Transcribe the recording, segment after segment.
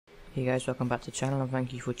Hey guys, welcome back to the channel and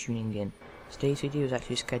thank you for tuning in. Today's video is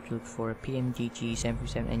actually scheduled for a PMDG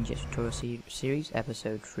 737 NGX Tutorial Series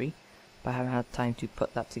episode 3, but I haven't had time to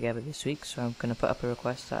put that together this week, so I'm going to put up a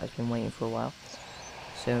request that has been waiting for a while.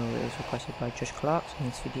 So it was requested by JoshClarks, and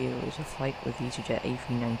this video is a flight with the Easyjet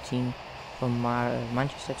A319 from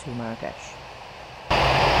Manchester to Marrakech.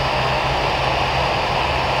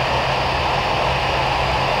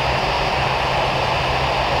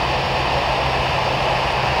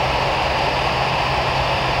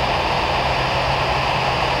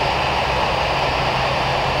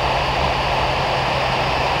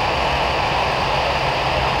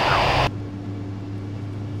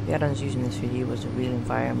 The add-ons used in this video was the Real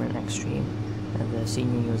Environment Extreme, and the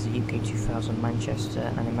scenery was the UK 2000 Manchester,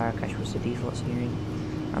 and in Marrakech was the default scenery,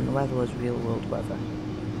 and the weather was real world weather.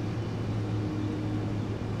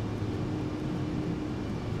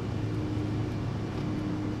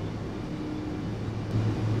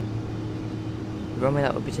 The runway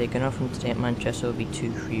that will be taken off from today at Manchester will be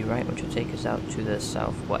 23 right, which will take us out to the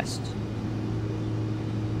southwest.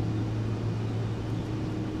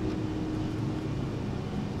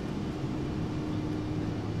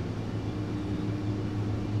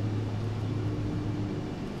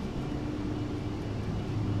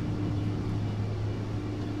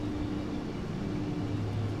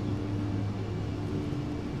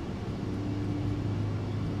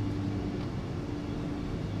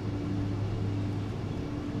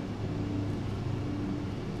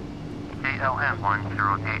 ALM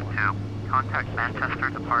 1082, contact Manchester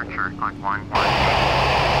departure on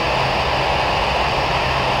 118.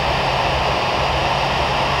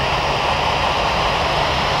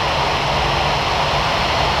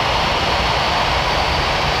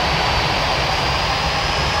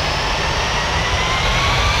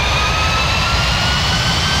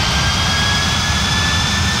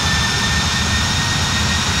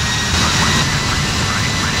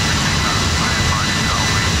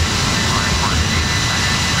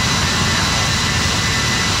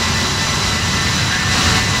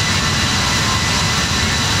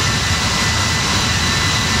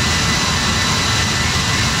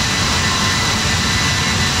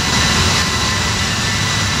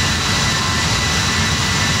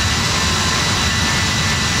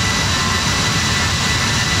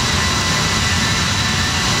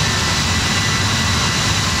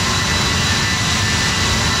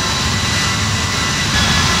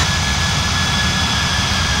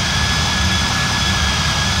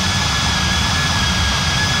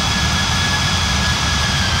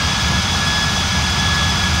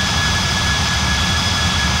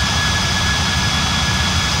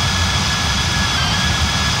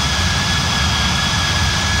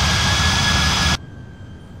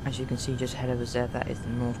 As you can see just ahead of us there, that is the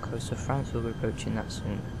north coast of France. We'll be approaching that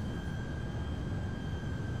soon.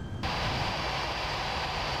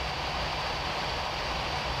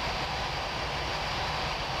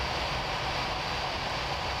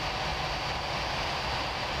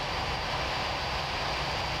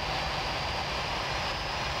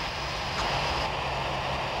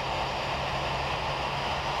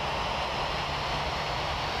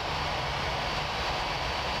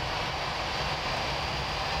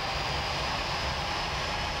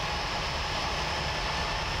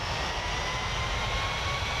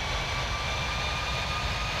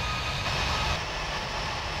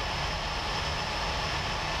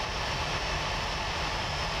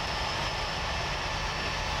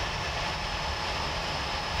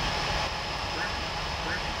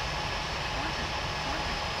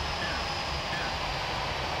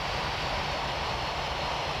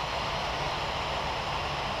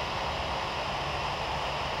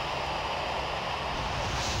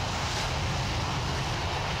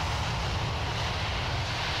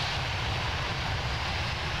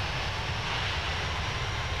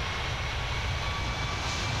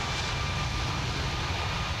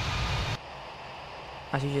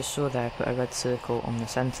 As you just saw there, I put a red circle on the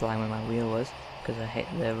centre line where my wheel was, because I hit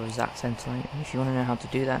the exact centre line. And if you want to know how to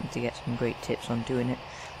do that and to get some great tips on doing it,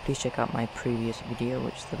 please check out my previous video,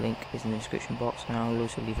 which the link is in the description box, and I'll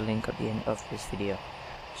also leave a link at the end of this video.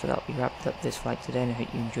 So that'll be wrapped up this flight today, and I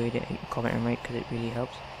hope you enjoyed it. I hope you comment and rate, because it really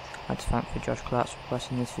helps. I'd like to thank for JoshClarks for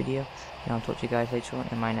requesting this video, and I'll talk to you guys later on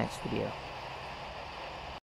in my next video.